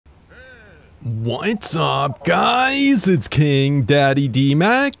What's up, guys? It's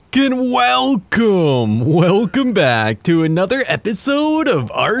KingDaddyDMAC, and welcome back to another episode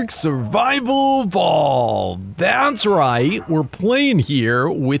of Ark Survival Evolved. That's right, we're playing here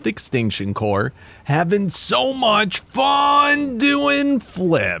with Extinction Core, having so much fun doing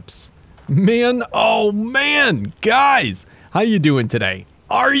flips. Man, oh man, guys, how you doing today?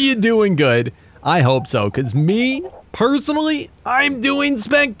 Are you doing good? I hope so, because me, personally, I'm doing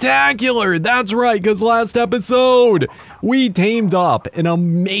spectacular. That's right, because last episode, we tamed up an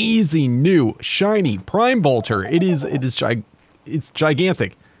amazing new shiny prime vulture. It's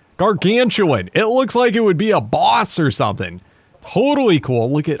gigantic, gargantuan. It looks like it would be a boss or something. Totally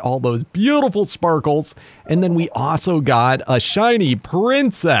cool. Look at all those beautiful sparkles. And then we also got a shiny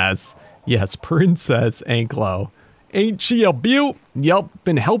princess. Yes, Princess Anklo. Ain't she a beaut? Yep,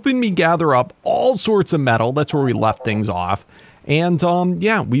 been helping me gather up all sorts of metal. That's where we left things off. And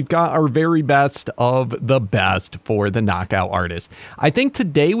yeah, we've got our very best of the best for the knockout artist. I think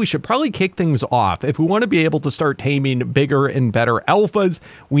today we should probably kick things off. If we want to be able to start taming bigger and better alphas,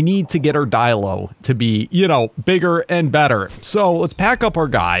 we need to get our Dilo to be, you know, bigger and better. So let's pack up our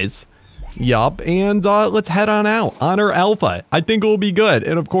guys. Yup, and let's head on out on our alpha. I think it'll be good.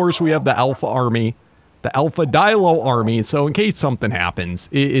 And of course, we have the alpha army. The Alpha Dilo army, so in case something happens,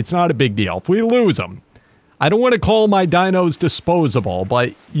 it's not a big deal. If we lose them, I don't want to call my dinos disposable,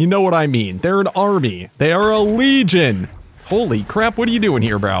 but you know what I mean. They're an army. They are a legion. Holy crap, what are you doing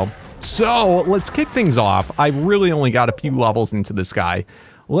here, bro? So, let's kick things off. I really only got a few levels into this guy.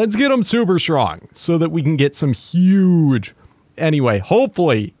 Let's get him super strong so that we can get some huge, anyway,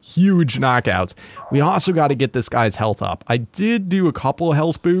 hopefully huge knockouts. We also got to get this guy's health up. I did do a couple of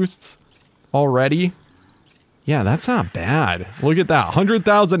health boosts already. Yeah, that's not bad. Look at that.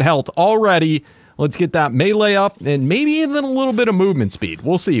 100,000 health already. Let's get that melee up and maybe even a little bit of movement speed.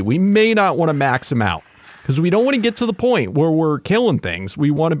 We'll see. We may not want to max him out because we don't want to get to the point where we're killing things.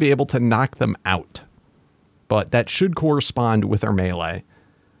 We want to be able to knock them out. But that should correspond with our melee.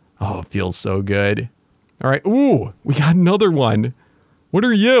 Oh, it feels so good. All right. Ooh, we got another one. What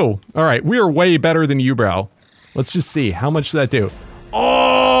are you? All right. We are way better than you, bro. Let's just see. How much does that do?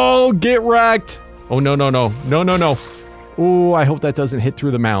 Oh, get wrecked. Oh, no, no, no. No, no, no. Oh, I hope that doesn't hit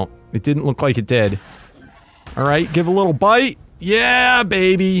through the mount. It didn't look like it did. All right, give a little bite. Yeah,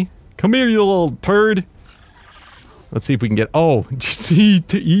 baby. Come here, you little turd. Let's see if we can get... Oh, see,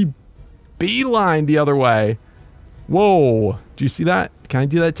 he beeline the other way. Whoa. Do you see that? Can I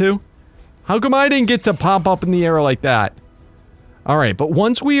do that too? How come I didn't get to pop up in the air like that? All right, but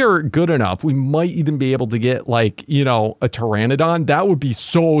once we are good enough, we might even be able to get, like, you know, a pteranodon. That would be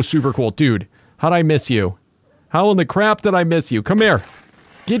so super cool. Dude, how'd I miss you? How in the crap did I miss you? Come here.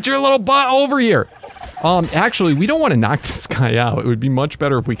 Get your little butt over here. Actually, we don't want to knock this guy out. It would be much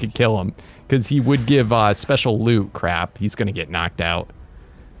better if we could kill him, because he would give special loot crap. He's going to get knocked out.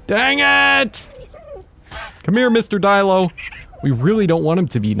 Dang it! Come here, Mr. Dilo. We really don't want him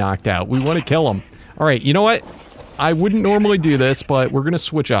to be knocked out. We want to kill him. All right, you know what? I wouldn't normally do this, but we're going to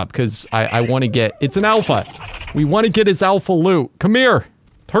switch up because I want to get... It's an alpha. We want to get his alpha loot. Come here.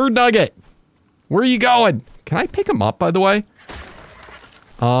 Turd nugget. Where are you going? Can I pick him up, by the way?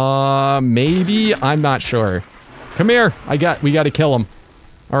 Maybe. I'm not sure. Come here. We got to kill him.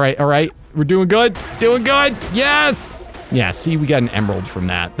 All right, all right. We're doing good. Doing good. Yes. Yeah, see, we got an emerald from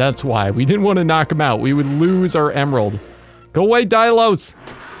that. That's why. We didn't want to knock him out. We would lose our emerald. Go away, Dilos.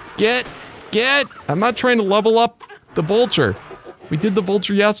 Get. I'm not trying to level up the vulture. We did the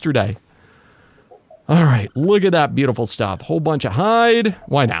vulture yesterday. All right, look at that beautiful stuff. Whole bunch of hide.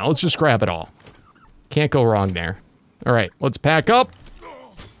 Why not? Let's just grab it all. Can't go wrong there. All right, let's pack up.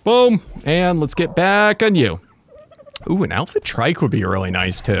 Boom. And let's get back on you. Ooh, an Alpha Trike would be really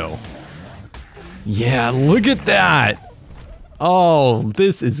nice too. Yeah, look at that. Oh,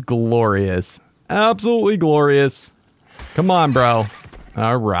 this is glorious. Absolutely glorious. Come on, bro.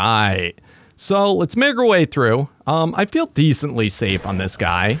 All right. So let's make our way through. I feel decently safe on this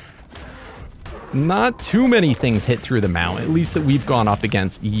guy. Not too many things hit through the mount, at least that we've gone up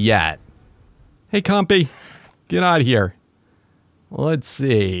against yet. Hey, compy, get out of here. Let's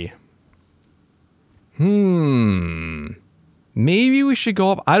see. Maybe we should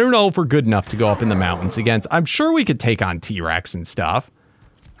go up. I don't know if we're good enough to go up in the mountains against. I'm sure we could take on T-Rex and stuff.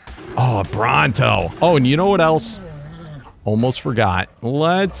 Oh, a Bronto. Oh, and you know what else? Almost forgot.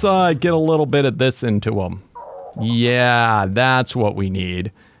 Let's get a little bit of this into him. Yeah, that's what we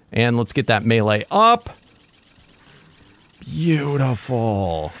need. And let's get that melee up.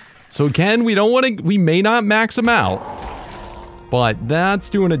 Beautiful. So again, we don't want to, we may not max him out, but that's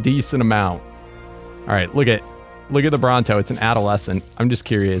doing a decent amount. All right, look at the Bronto. It's an adolescent. I'm just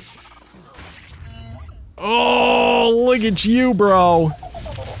curious. Oh, look at you, bro.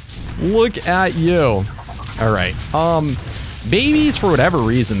 Look at you. All right. Babies, for whatever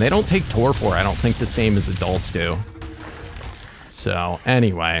reason, they don't take torpor, I don't think, the same as adults do. So,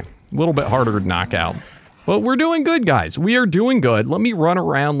 anyway, a little bit harder to knock out. But we're doing good, guys. We are doing good. Let me run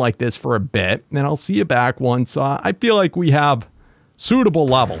around like this for a bit, and I'll see you back once I feel like we have suitable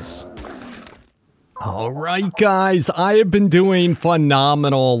levels. All right, guys. I have been doing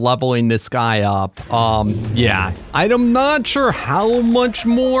phenomenal leveling this guy up. Yeah, I'm not sure how much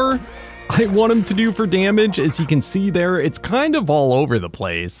more I want him to do for damage. As you can see there, it's kind of all over the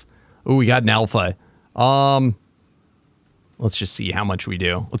place. Oh, we got an alpha. Let's just see how much we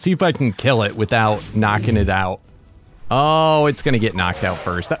do. Let's see if I can kill it without knocking it out. Oh, it's going to get knocked out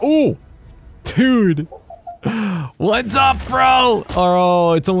first. Oh, dude. What's up, bro?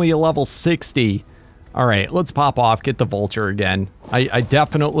 Oh, it's only a level 60. All right, let's pop off, get the vulture again. I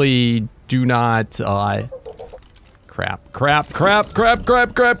definitely do not... Crap.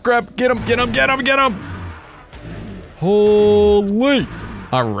 Get him. Holy.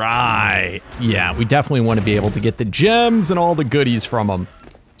 All right. Yeah, we definitely want to be able to get the gems and all the goodies from them.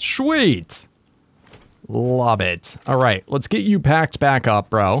 Sweet. Love it. All right, let's get you packed back up,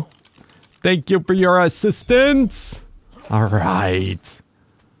 bro. Thank you for your assistance. All right.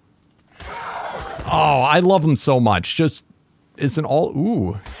 Oh, I love them so much. Just isn't all...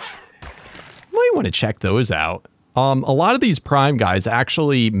 Ooh. Might want to check those out. A lot of these prime guys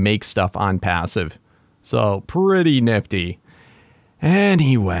actually make stuff on passive. So, pretty nifty.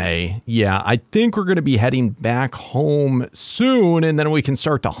 Anyway, yeah, I think we're going to be heading back home soon, and then we can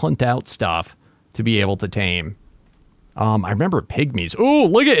start to hunt out stuff to be able to tame. I remember pygmies. Ooh,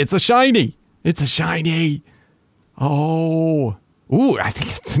 look at it. It's a shiny. It's a shiny. Oh. Ooh, I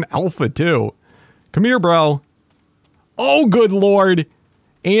think it's an alpha, too. Come here, bro. Oh, good lord.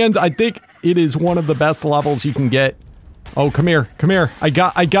 And I think it is one of the best levels you can get. Oh, come here. Come here. I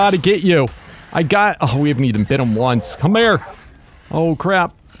gotta get you. Oh, we haven't even bit him once. Come here. Oh,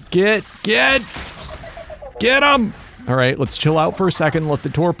 crap. Get him. All right, let's chill out for a second. Let the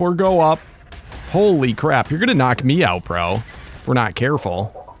torpor go up. Holy crap. You're gonna knock me out, bro. If we're not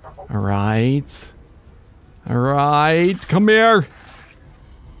careful. All right. All right. Come here.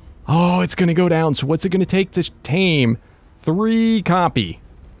 Oh, it's gonna go down. So what's it gonna take to tame 3 copy?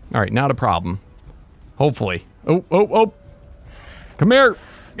 All right, not a problem. Hopefully. Oh. Come here.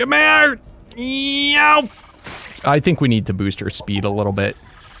 Come here. Yow. I think we need to boost our speed a little bit.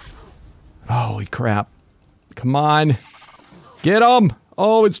 Holy crap. Come on. Get him.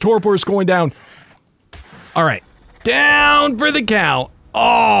 Oh, its torpor's going down. All right. Down for the count.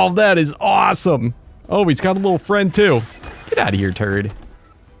 Oh, that is awesome. Oh, he's got a little friend too. Get out of here, turd.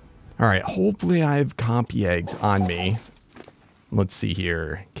 All right. Hopefully I have compy eggs on me. Let's see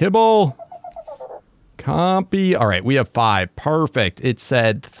here. Kibble. Compy. All right, we have 5. Perfect. It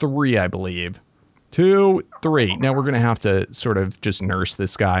said 3, I believe. 2, 3. Now we're going to have to sort of just nurse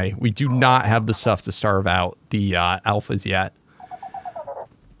this guy. We do not have the stuff to starve out the alphas yet.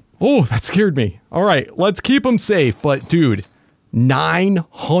 Oh, that scared me. All right, let's keep him safe. But, dude,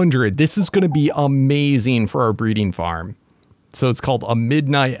 900. This is going to be amazing for our breeding farm. So it's called a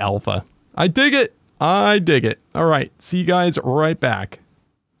Midnight Alpha. I dig it. I dig it. All right, see you guys right back.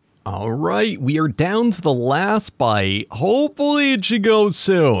 All right, we are down to the last bite. Hopefully it should go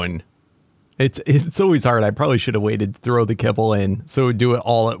soon. It's always hard. I probably should have waited to throw the kibble in so we'd do it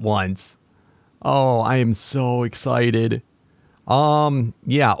all at once. Oh, I am so excited.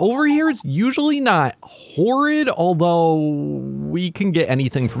 Yeah, over here it's usually not horrid, although we can get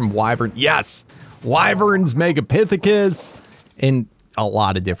anything from wyvern. Yes, wyverns, megapithecus, and a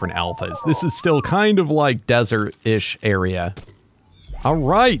lot of different alphas. This is still kind of like desert-ish area. All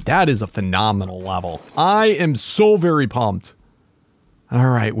right, that is a phenomenal level. I am so very pumped. All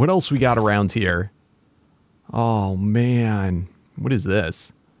right, what else we got around here? Oh, man. What is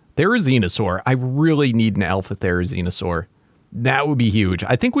this? Therizinosaur. I really need an Alpha Therizinosaur. That would be huge.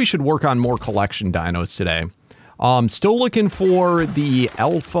 I think we should work on more collection dinos today. Still looking for the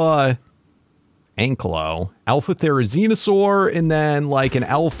Alpha Ankylo, Alpha Therizinosaur, and then like an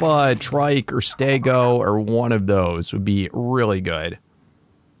Alpha Trike or Stego or one of those would be really good.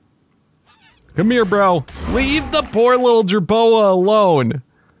 Come here, bro. Leave the poor little Jerboa alone.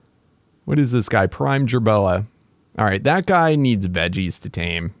 What is this guy? Prime Jerboa. All right, that guy needs veggies to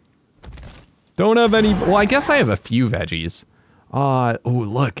tame. Don't have any... Well, I guess I have a few veggies. Oh,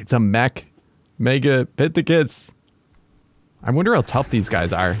 look, it's a mech. Megapithecus. I wonder how tough these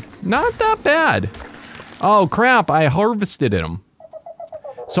guys are. Not that bad. Oh, crap. I harvested them.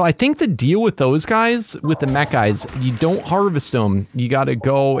 So I think the deal with those guys, with the mech guys, you don't harvest them. You got to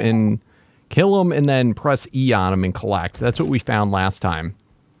go and Kill them and then press E on them and collect. That's what we found last time.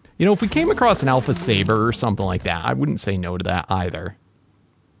 You know, if we came across an Alpha Saber or something like that, I wouldn't say no to that either.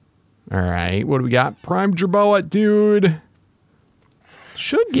 All right, what do we got? Prime Jerboa, dude.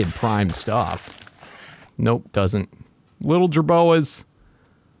 Should get prime stuff. Nope, doesn't. Little Jerboas.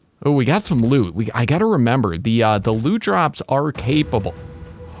 Oh, we got some loot. I got to remember, the loot drops are capable.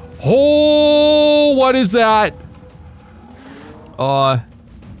 Oh, what is that? I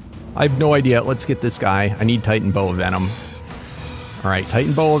have no idea. Let's get this guy. I need Titan Boa Venom. All right,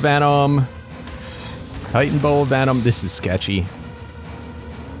 Titan Boa Venom. Titan Boa Venom. This is sketchy.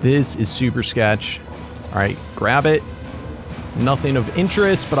 This is super sketch. All right, grab it. Nothing of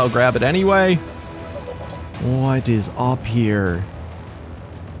interest, but I'll grab it anyway. What is up here?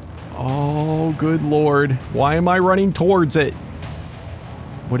 Oh, good lord. Why am I running towards it?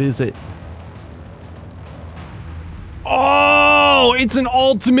 What is it? Oh, it's an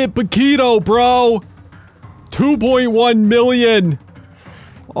ultimate Bokito, bro. 2.1 million.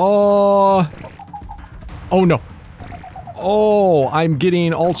 Oh no. Oh, I'm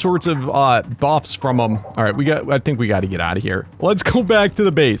getting all sorts of buffs from them. All right, I think we got to get out of here. Let's go back to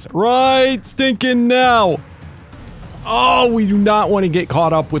the base. Right stinking now. Oh, we do not want to get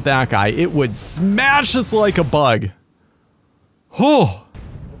caught up with that guy. It would smash us like a bug. Oh.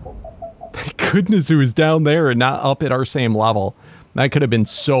 Thank goodness it was down there and not up at our same level. That could have been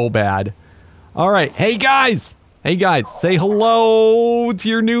so bad. All right. Hey, guys. Hey, guys. Say hello to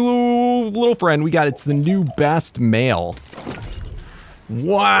your new little friend. It's the new best male.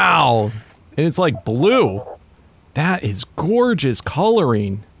 Wow. And it's like blue. That is gorgeous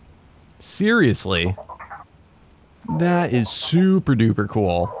coloring. Seriously. That is super duper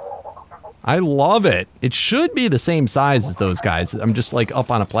cool. I love it. It should be the same size as those guys. I'm just like up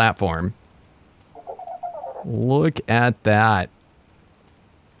on a platform. Look at that.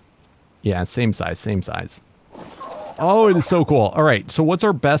 Yeah, same size, same size. Oh, it is so cool. All right, so what's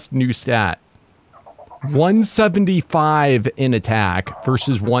our best new stat? 175 in attack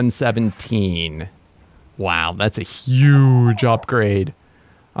versus 117. Wow, that's a huge upgrade.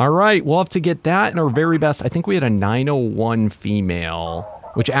 All right, we'll have to get that in our very best. I think we had a 901 female,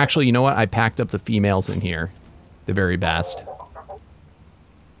 which actually, you know what? I packed up the females in here. The very best.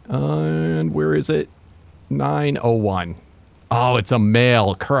 And where is it? 901. Oh, it's a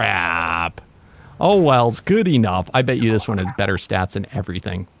male. Crap. Oh, well, it's good enough. I bet you this one has better stats and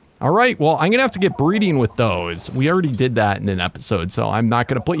everything. All right, well, I'm going to have to get breeding with those. We already did that in an episode, so I'm not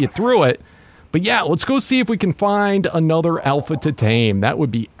going to put you through it. But yeah, let's go see if we can find another alpha to tame. That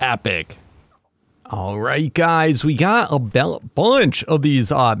would be epic. All right, guys, we got a bunch of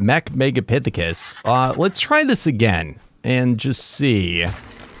these mech Megapithecus. Let's try this again and just see.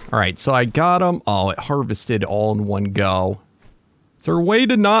 All right, so I got them. Oh, it harvested all in one go. Is there a way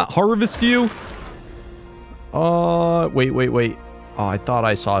to not harvest you? Wait. Oh, I thought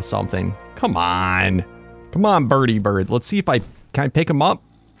I saw something. Come on. Come on, birdie bird. Let's see if can I pick him up?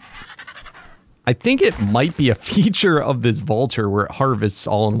 I think it might be a feature of this vulture where it harvests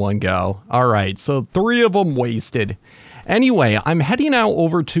all in one go. All right, so 3 of them wasted. Anyway, I'm heading out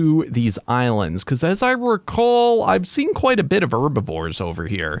over to these islands because as I recall, I've seen quite a bit of herbivores over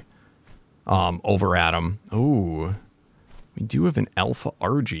here. Over at them. Ooh, we do have an Alpha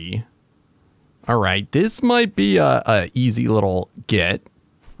Argy. All right, this might be a easy little get.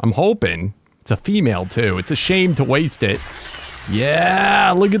 I'm hoping. It's a female too. It's a shame to waste it.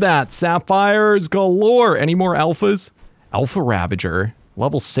 Yeah, look at that. Sapphires galore. Any more alphas? Alpha Ravager,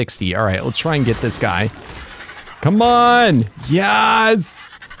 level 60. All right, let's try and get this guy. Come on. Yes.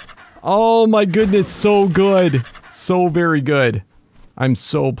 Oh my goodness, so good. So very good. I'm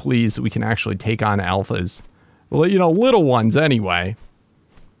so pleased that we can actually take on alphas. Well, you know, little ones anyway.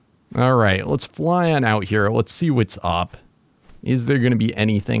 All right, let's fly on out here. Let's see what's up. Is there going to be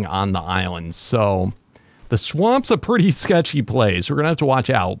anything on the island? So the swamp's a pretty sketchy place. We're going to have to watch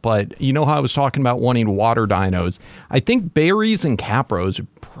out. But you know how I was talking about wanting water dinos? I think berries and capros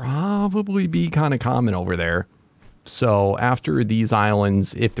would probably be kind of common over there. So after these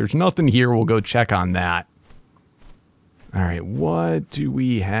islands, if there's nothing here, we'll go check on that. All right, what do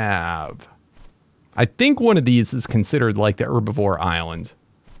we have? I think one of these is considered like the herbivore island.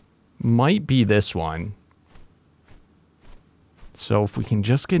 Might be this one. So if we can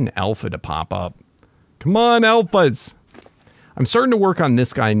just get an alpha to pop up. Come on, alphas. I'm starting to work on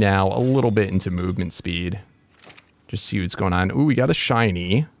this guy now a little bit into movement speed. Just see what's going on. Ooh, we got a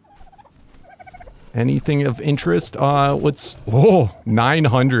shiny. Anything of interest? What's... Oh,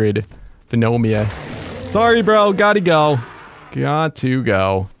 900 Phenomia. Sorry, bro. Gotta go. Got to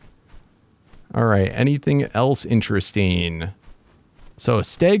go. All right. Anything else interesting? So a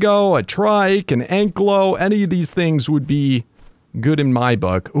stego, a trike, an anklo, any of these things would be good in my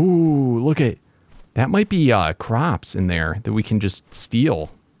book. Ooh, look at, that might be crops in there that we can just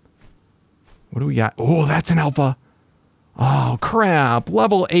steal. What do we got? Oh, that's an alpha. Oh, crap.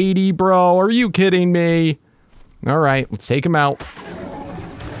 Level 80, bro. Are you kidding me? All right, let's take him out.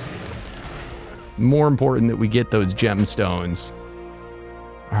 More important that we get those gemstones.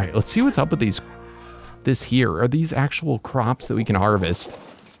 All right, let's see what's up with this here. Are these actual crops that we can harvest?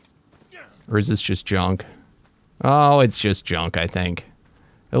 Or is this just junk? Oh, it's just junk, I think.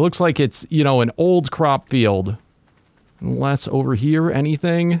 It looks like it's, you know, an old crop field. Unless over here,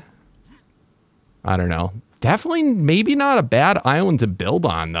 anything? I don't know. Definitely maybe not a bad island to build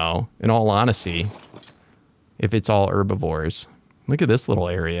on, though, in all honesty. If it's all herbivores. Look at this little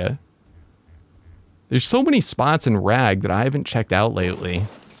area. There's so many spots in Rag that I haven't checked out lately.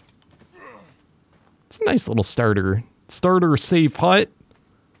 It's a nice little starter safe hut.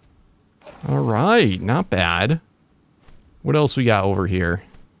 All right, not bad. What else we got over here?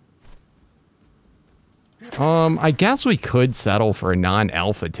 I guess we could settle for a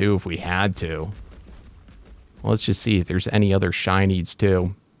non-alpha too if we had to. Let's just see if there's any other shinies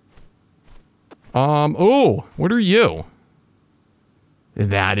too. Oh, what are you?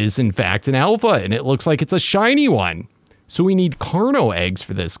 That is in fact an alpha, and it looks like it's a shiny one. So we need Carno eggs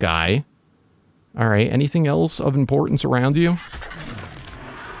for this guy. All right, anything else of importance around you?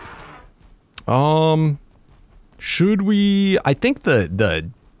 Should we... I think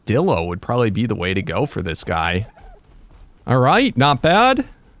the Dilo would probably be the way to go for this guy. All right, not bad.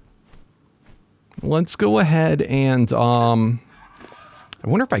 Let's go ahead and, I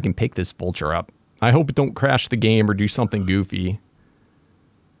wonder if I can pick this vulture up. I hope it don't crash the game or do something goofy.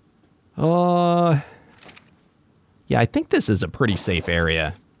 Yeah, I think this is a pretty safe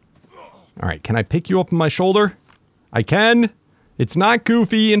area. All right, can I pick you up on my shoulder? I can. It's not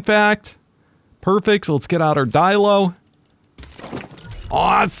goofy, in fact. Perfect, so let's get out our Dilo.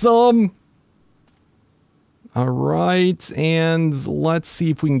 Awesome! All right, and let's see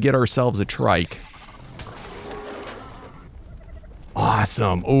if we can get ourselves a trike.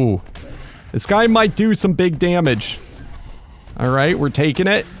 Awesome. Ooh, this guy might do some big damage. All right, we're taking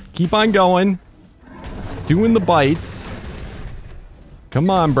it. Keep on going. Doing the bites. Come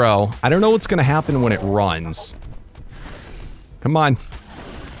on, bro. I don't know what's going to happen when it runs. Come on.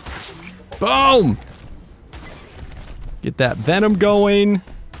 Boom! Get that venom going.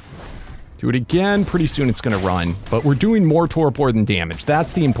 Do it again. Pretty soon it's going to run. But we're doing more torpor than damage.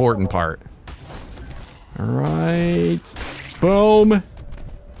 That's the important part. All right. Boom.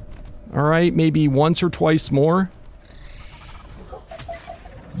 All right, maybe once or twice more.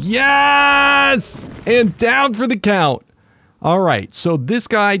 Yes! And down for the count. All right, so this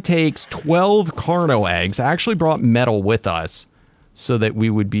guy takes 12 Carno eggs. I actually brought metal with us so that we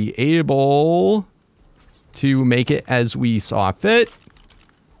would be able to make it as we saw fit.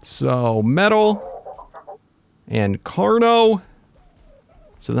 So metal and Carno.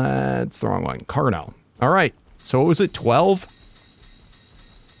 So that's the wrong one. Carno. All right, so what was it, 12?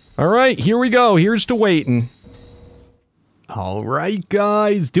 All right, here we go. Here's to waiting. All right,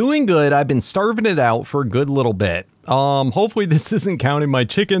 guys, doing good. I've been starving it out for a good little bit. Hopefully this isn't counting my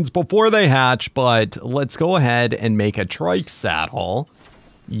chickens before they hatch, but let's go ahead and make a trike saddle.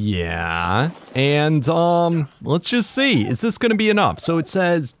 Yeah, and let's just see. Is this going to be enough? So it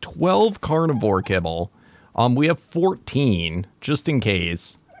says 12 carnivore kibble. We have 14, just in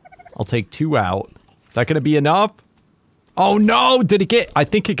case. I'll take 2 out. Is that going to be enough? Oh no, did it get... I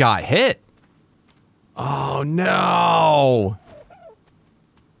think it got hit. Oh no.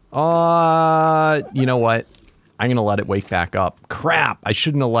 You know what? I'm going to let it wake back up. Crap, I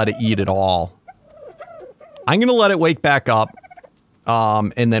shouldn't have let it eat at all. I'm going to let it wake back up.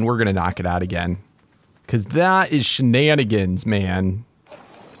 And then we're going to knock it out again. Because that is shenanigans, man.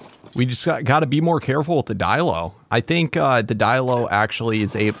 We just got to be more careful with the Dilo. I think the Dilo actually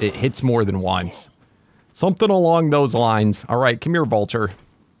is it hits more than once. Something along those lines. All right, come here, vulture.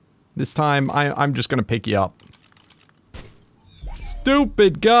 This time, I'm just going to pick you up.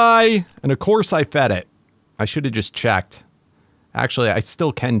 Stupid guy! And of course I fed it. I should have just checked. Actually, I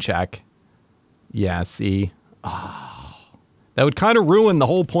still can check. Yeah, see? Oh, that would kind of ruin the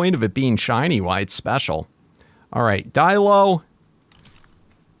whole point of it being shiny, why it's special. All right, Dilo.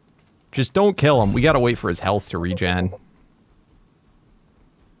 Just don't kill him. We got to wait for his health to regen.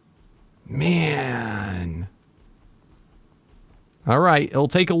 Man. All right, it'll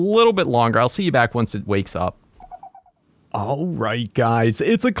take a little bit longer. I'll see you back once it wakes up. All right, guys,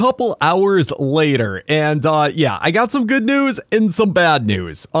 it's a couple hours later, and yeah, I got some good news and some bad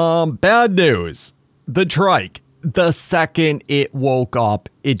news. Bad news, the trike. the second it woke up,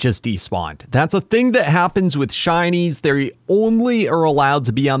 it just despawned. That's a thing that happens with shinies. They only are allowed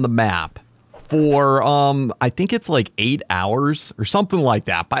to be on the map for, I think it's like 8 hours or something like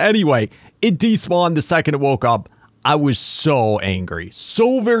that. But anyway, it despawned the second it woke up. I was so angry,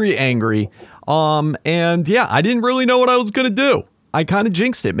 so very angry. And yeah, I didn't really know what I was going to do. I kind of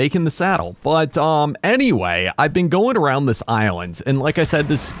jinxed it making the saddle. But anyway, I've been going around this island. And like I said,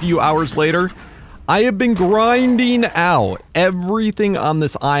 this few hours later, I have been grinding out everything on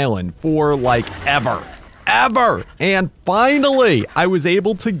this island for like ever. And finally, I was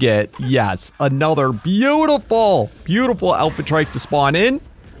able to get, yes, another beautiful Alpha Trike to spawn in.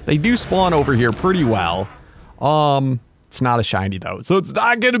 They do spawn over here pretty well. It's not a shiny though, so it's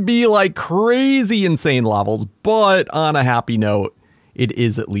not going to be like crazy insane levels, but on a happy note, it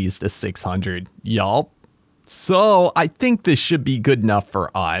is at least a 600. Yup. So I think this should be good enough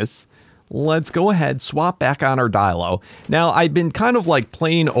for us. Let's go ahead, swap back on our Dilo. Now, I've been kind of like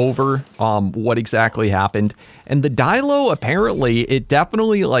playing over what exactly happened. And the Dilo, apparently, it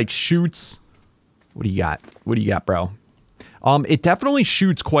definitely like shoots. What do you got? What do you got, bro? It definitely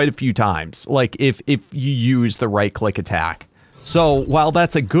shoots quite a few times, like if you use the right click attack. So while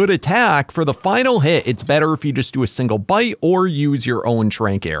that's a good attack, for the final hit, it's better if you just do a single bite or use your own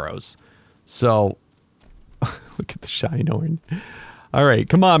trank arrows. So, look at the shine horn. All right,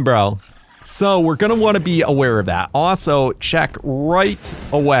 come on, bro. So we're going to want to be aware of that. Also, check right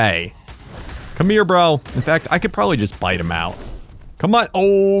away. Come here, bro. In fact, I could probably just bite him out. Come on.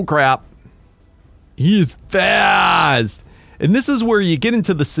 Oh, crap. He's fast. And this is where you get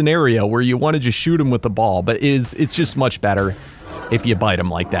into the scenario where you want to just shoot him with the ball, but it's just much better if you bite him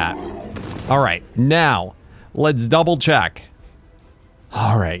like that. All right, now let's double check.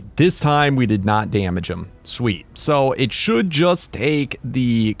 All right, this time we did not damage him. Sweet. So it should just take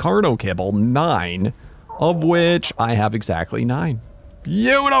the Carno Kibble, 9, of which I have exactly 9.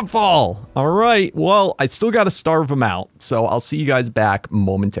 Beautiful. All right, well, I still got to starve him out, so I'll see you guys back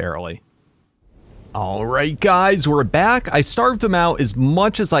momentarily. All right, guys, we're back. I starved him out as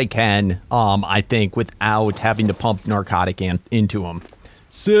much as I can, I think, without having to pump narcotic into him.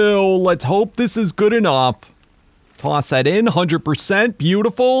 So let's hope this is good enough. Toss that in, 100%,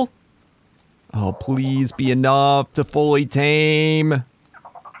 beautiful. Oh, please be enough to fully tame.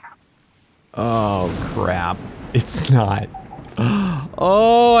 Oh, crap. It's not.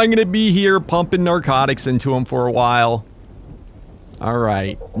 Oh, I'm going to be here pumping narcotics into him for a while. All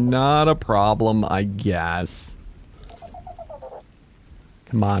right, not a problem, I guess.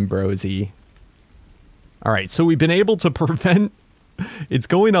 Come on, brosy. All right, so we've been able to prevent... It's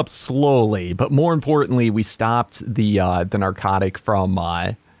going up slowly, but more importantly, we stopped the narcotic from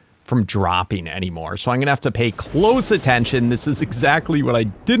dropping anymore. So I'm going to have to pay close attention. This is exactly what I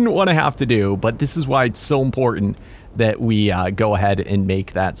didn't want to have to do, but this is why it's so important that we go ahead and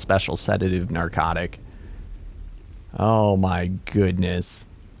make that special sedative narcotic. Oh my goodness.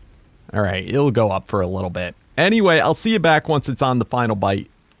 All right, it'll go up for a little bit. Anyway, I'll see you back once it's on the final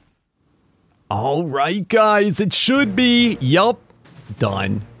bite. All right, guys, it should be, yup,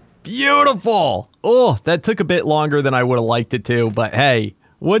 done. Beautiful. Oh, that took a bit longer than I would have liked it to, but hey,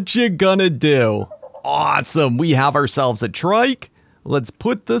 what you gonna do? Awesome, we have ourselves a trike. Let's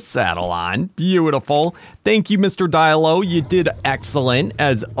put the saddle on. Beautiful. Thank you, Mr. Dilo. You did excellent,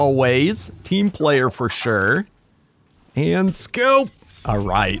 as always. Team player for sure. And scope. All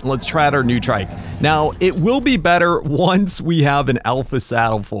right, let's try out our new trike. Now, it will be better once we have an alpha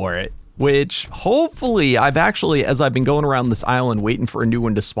saddle for it, which hopefully I've actually, as I've been going around this island waiting for a new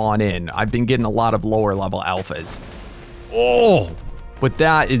one to spawn in, I've been getting a lot of lower level alphas. Oh, but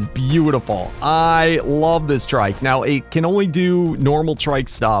that is beautiful. I love this trike. Now, it can only do normal trike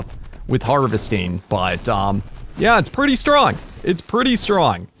stuff with harvesting, but yeah, it's pretty strong. It's pretty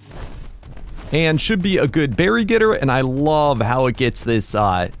strong. And should be a good berry getter, and I love how it gets this,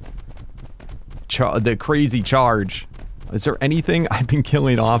 the crazy charge. Is there anything? I've been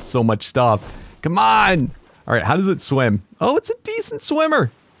killing off so much stuff. Come on! All right, how does it swim? Oh, it's a decent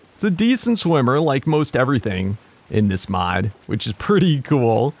swimmer. It's a decent swimmer, like most everything in this mod, which is pretty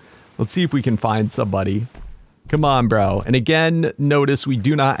cool. Let's see if we can find somebody. Come on, bro. And again, notice we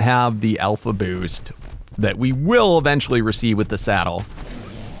do not have the alpha boost that we will eventually receive with the saddle.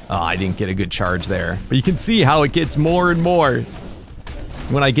 Oh, I didn't get a good charge there. But you can see how it gets more and more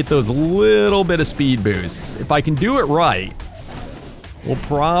when I get those little bit of speed boosts. If I can do it right, we'll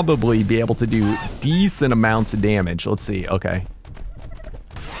probably be able to do decent amounts of damage. Let's see. Okay.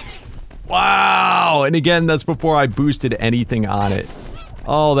 Wow. And again, that's before I boosted anything on it.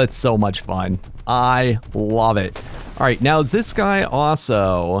 Oh, that's so much fun. I love it. All right. Now, is this guy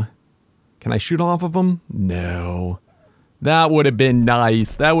also... Can I shoot off of him? No. That would have been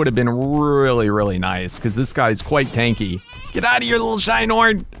nice. That would have been really, really nice, because this guy's quite tanky. Get out of here, little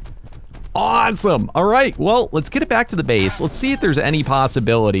Shinehorn. Awesome. All right, well, let's get it back to the base. Let's see if there's any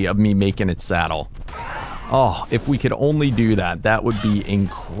possibility of me making its saddle. Oh, if we could only do that, that would be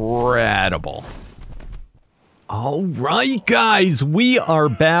incredible. All right, guys, we are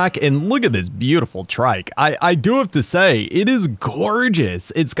back, and look at this beautiful trike. I do have to say, it is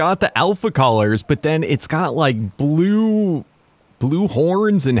gorgeous. It's got the alpha colors, but then it's got like blue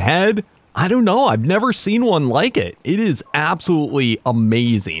horns and head. I don't know. I've never seen one like it. It is absolutely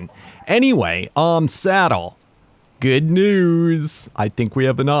amazing. Anyway, saddle. Good news. I think we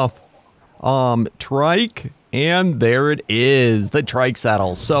have enough. Trike, and there it is, the trike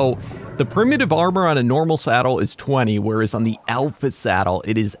saddle. So the primitive armor on a normal saddle is 20, whereas on the alpha saddle,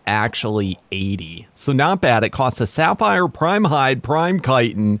 it is actually 80. So not bad. It costs a sapphire, prime hide, prime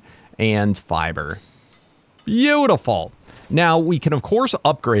chitin, and fiber. Beautiful. Now, we can, of course,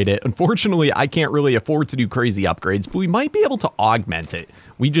 upgrade it. Unfortunately, I can't really afford to do crazy upgrades, but we might be able to augment it.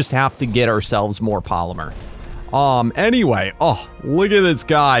 We just have to get ourselves more polymer. Anyway, oh, look at this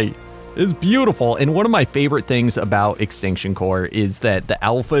guy. It's beautiful, and one of my favorite things about Extinction Core is that the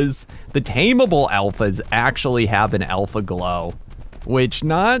alphas, the tameable alphas, actually have an alpha glow, which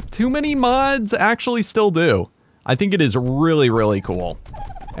not too many mods actually still do. I think it is really, really cool.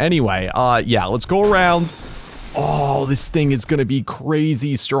 Anyway, yeah, let's go around. Oh, this thing is going to be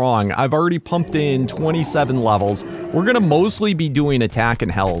crazy strong. I've already pumped in 27 levels. We're going to mostly be doing attack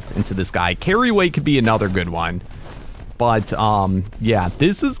and health into this guy. Carry weight could be another good one. But, yeah,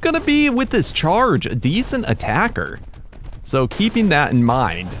 this is going to be, with this charge, a decent attacker. So keeping that in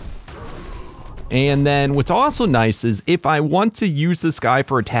mind. And then what's also nice is if I want to use this guy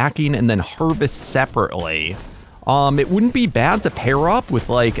for attacking and then harvest separately, it wouldn't be bad to pair up with,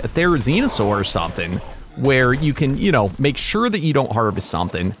 like, a Therizinosaur or something, where you can, you know, make sure that you don't harvest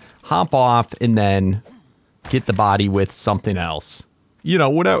something, hop off, and then get the body with something else. You know,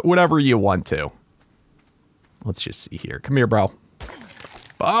 whatever you want to. Let's just see here. Come here, bro.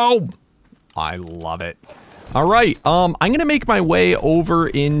 Boom! I love it. All right, I'm going to make my way over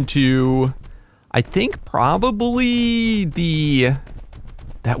into, I think, probably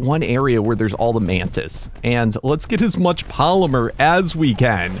that one area where there's all the mantis. And let's get as much polymer as we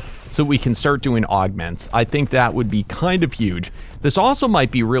can so we can start doing augments. I think that would be kind of huge. This also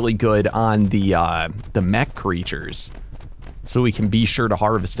might be really good on the mech creatures, so we can be sure to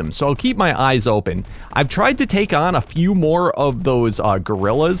harvest them. So I'll keep my eyes open. I've tried to take on a few more of those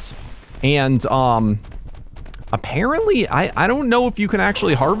gorillas, and apparently, I don't know if you can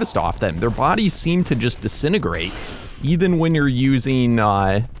actually harvest off them. Their bodies seem to just disintegrate, even when you're using,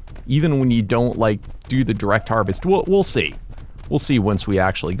 even when you don't, like, do the direct harvest. We'll see. We'll see once we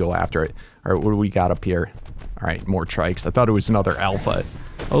actually go after it. All right, what do we got up here? All right, more trikes. I thought it was another alpha.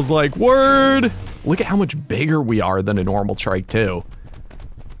 I was like, word! Look at how much bigger we are than a normal trike, too.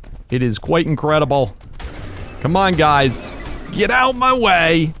 It is quite incredible. Come on, guys. Get out my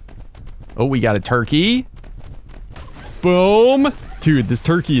way. Oh, we got a turkey. Boom. Dude, this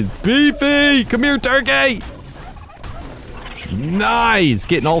turkey is beefy. Come here, turkey. Nice.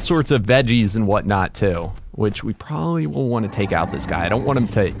 Getting all sorts of veggies and whatnot, too, which we probably will want to take out this guy. I don't want him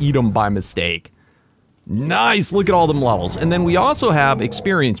to eat them by mistake. Nice, look at all them levels. And then we also have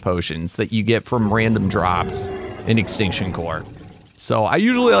experience potions that you get from random drops in Extinction Core. So I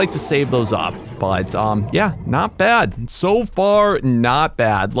usually like to save those up, but yeah, not bad. So far, not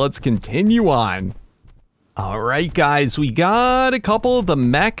bad. Let's continue on. All right, guys, we got a couple of the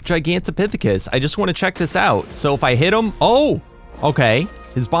mech Gigantopithecus. I just want to check this out. So if I hit him, oh, okay.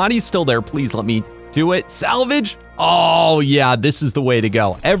 His body's still there. Please let me do it. Salvage. Oh, yeah, this is the way to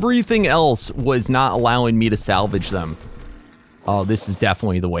go. Everything else was not allowing me to salvage them. Oh, this is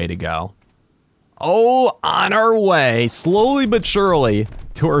definitely the way to go. Oh, on our way, slowly but surely,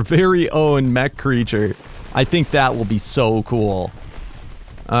 to our very own mech creature. I think that will be so cool.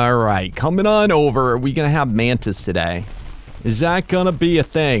 All right, coming on over. Are we going to have mantis today? Is that going to be a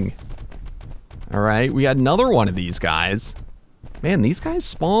thing? All right, we got another one of these guys. Man, these guys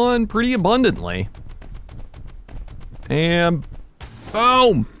spawn pretty abundantly. And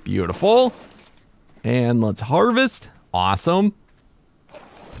boom, beautiful. And let's harvest. Awesome.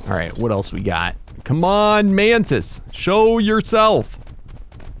 All right, what else we got? Come on, mantis, show yourself.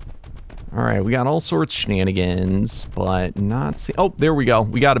 All right, we got all sorts of shenanigans, but not oh, there we go.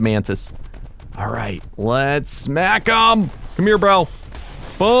 We got a mantis. All right, let's smack him. Come here, bro.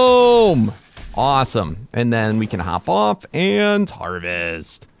 Boom. Awesome. And then we can hop off and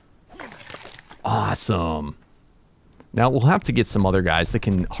harvest. Awesome. Now, we'll have to get some other guys that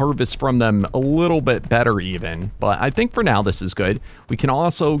can harvest from them a little bit better even. But I think for now, this is good. We can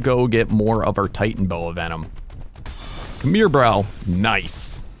also go get more of our Titan Boa Venom. Come here, bro.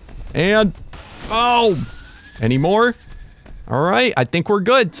 Nice. And, oh, any more? All right, I think we're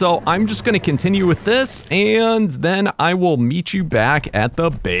good. So I'm just going to continue with this, and then I will meet you back at the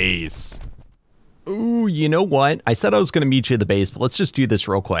base. Ooh, you know what? I said I was going to meet you at the base, but let's just do this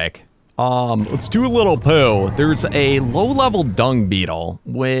real quick. Let's do a little poo. There's a low-level dung beetle,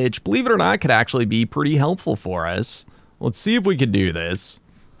 which, believe it or not, could actually be pretty helpful for us. Let's see if we can do this.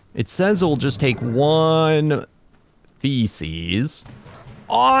 It says it will just take 1 feces.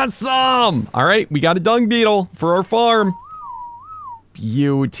 Awesome! All right, we got a dung beetle for our farm.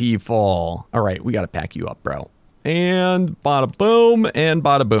 Beautiful. All right, we got to pack you up, bro. And bada boom and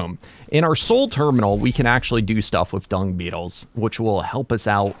bada boom. In our soul terminal, we can actually do stuff with dung beetles, which will help us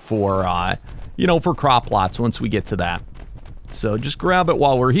out for, you know, for crop plots once we get to that. So just grab it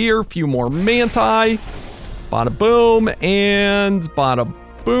while we're here. A few more manti. Bada boom and bada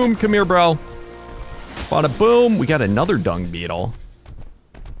boom. Come here, bro. Bada boom. We got another dung beetle.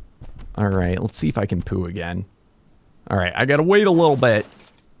 All right, let's see if I can poo again. All right, I got to wait a little bit.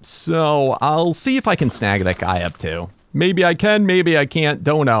 So I'll see if I can snag that guy up too. Maybe I can, maybe I can't,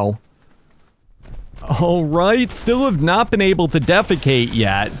 don't know. All right, still have not been able to defecate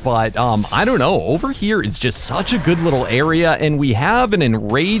yet, but I don't know. Over here is just such a good little area, and we have an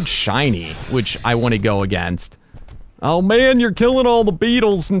enraged shiny, which I want to go against. Oh man, you're killing all the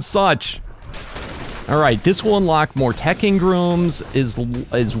beetles and such. All right, this will unlock more tech engrams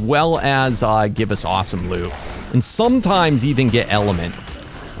as well as give us awesome loot, and sometimes even get element.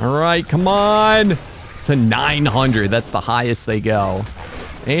 All right, come on. To 900. That's the highest they go.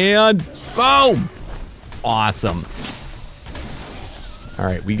 And boom. Awesome. All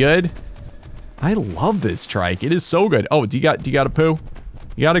right, we good? I love this trike. It is so good. Oh, do you got a poo?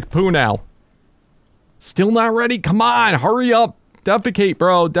 You got a poo now. Still not ready? Come on, hurry up. Defecate,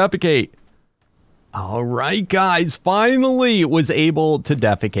 bro. Defecate. All right, guys. Finally was able to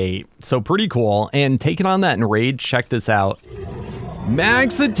defecate. So pretty cool. And taking on that enrage, check this out.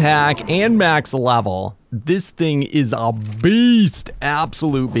 Max attack and max level. This thing is a beast.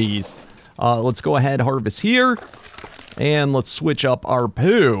 Absolute beast. Let's go ahead, harvest here. And let's switch up our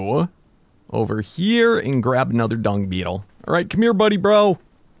poo over here and grab another dung beetle. All right, come here, buddy, bro.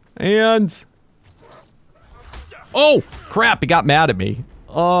 And... oh, crap. It got mad at me.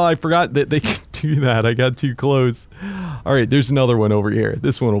 Oh, I forgot that they could do that. I got too close. All right, there's another one over here.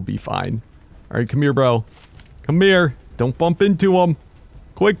 This one will be fine. All right, come here, bro. Come here. Don't bump into him.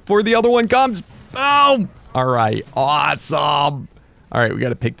 Quick, before the other one comes. Boom! All right, awesome. All right, we got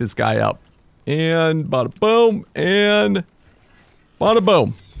to pick this guy up. And bada boom, and bada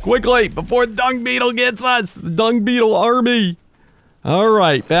boom. Quickly, before the dung beetle gets us. The dung beetle army. All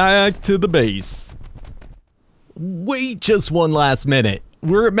right, back to the base. Wait just one last minute.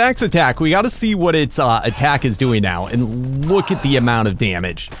 We're at max attack. We got to see what its attack is doing now. And look at the amount of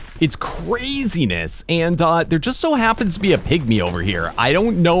damage. It's craziness. And there just so happens to be a pygmy over here. I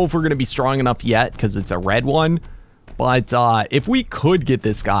don't know if we're going to be strong enough yet because it's a red one. But if we could get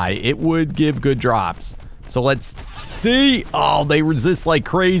this guy, it would give good drops. So let's see. Oh, they resist like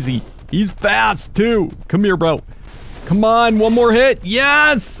crazy. He's fast too. Come here, bro. Come on, one more hit.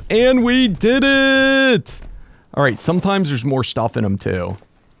 Yes! And we did it! All right, sometimes there's more stuff in them too.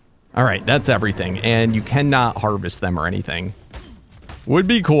 All right, that's everything. And you cannot harvest them or anything. Would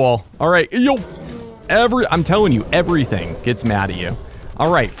be cool. All right, yo. I'm telling you, everything gets mad at you. All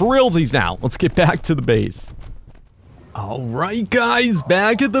right, for realsies now. Let's get back to the base. All right, guys,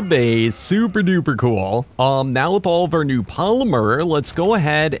 back at the base. Super duper cool. Now with all of our new polymer, let's go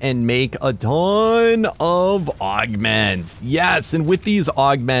ahead and make a ton of augments. Yes, and with these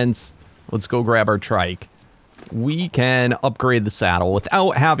augments, let's go grab our trike. We can upgrade the saddle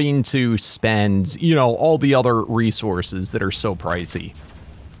without having to spend, you know, all the other resources that are so pricey.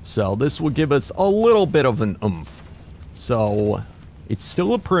 So this will give us a little bit of an oomph. So it's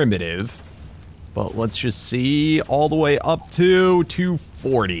still a primitive, but let's just see, all the way up to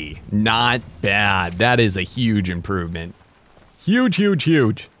 240. Not bad. That is a huge improvement. Huge, huge,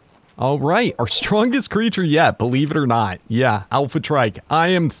 huge. All right, our strongest creature yet, believe it or not. Yeah, Alpha Trike. I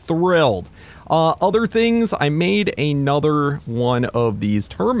am thrilled. Other things, I made another one of these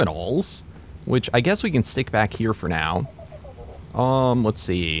terminals, which I guess we can stick back here for now. Let's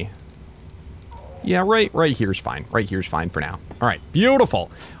see. Yeah, right here's fine. Right here's fine for now. All right,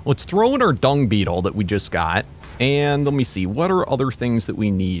 beautiful. Let's throw in our dung beetle that we just got. And let me see, what are other things that we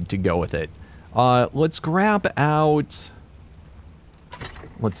need to go with it? Let's grab out...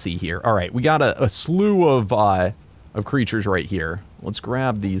 Let's see here. All right, we got a slew of of creatures right here. Let's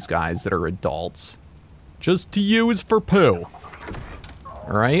grab these guys that are adults. Just to use for poo.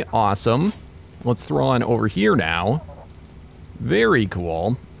 Alright, awesome. Let's throw on over here now. Very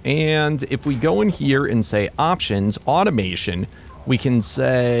cool. And if we go in here and say options, automation, we can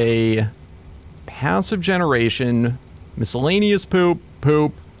say passive generation, miscellaneous poop,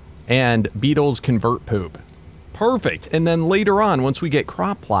 and beetles convert poop. Perfect. And then later on, once we get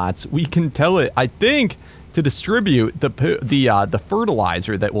crop plots, we can tell it, I think, to distribute the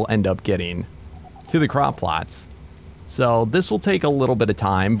fertilizer that we'll end up getting to the crop plots. So this will take a little bit of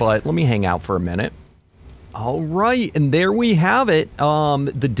time, but let me hang out for a minute. All right, and there we have it.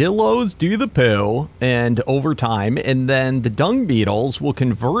 The Dilos do the poo, and over time, and then the dung beetles will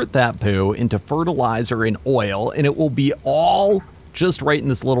convert that poo into fertilizer and oil, and it will be all just right in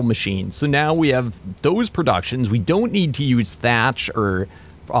this little machine. So now we have those productions. We don't need to use thatch or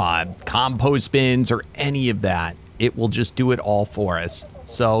compost bins or any of that. It will just do it all for us.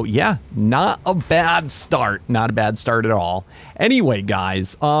 So yeah, not a bad start. Not a bad start at all. Anyway,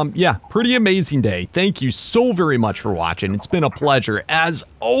 guys, yeah, pretty amazing day. Thank you so very much for watching. It's been a pleasure. As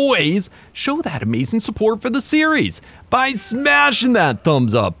always, show that amazing support for the series by smashing that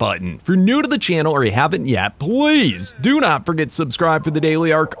thumbs up button. If you're new to the channel or you haven't yet, please do not forget to subscribe for the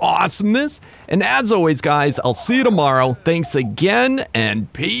daily Ark awesomeness. And as always, guys, I'll see you tomorrow. Thanks again,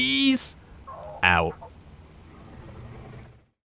 and peace out.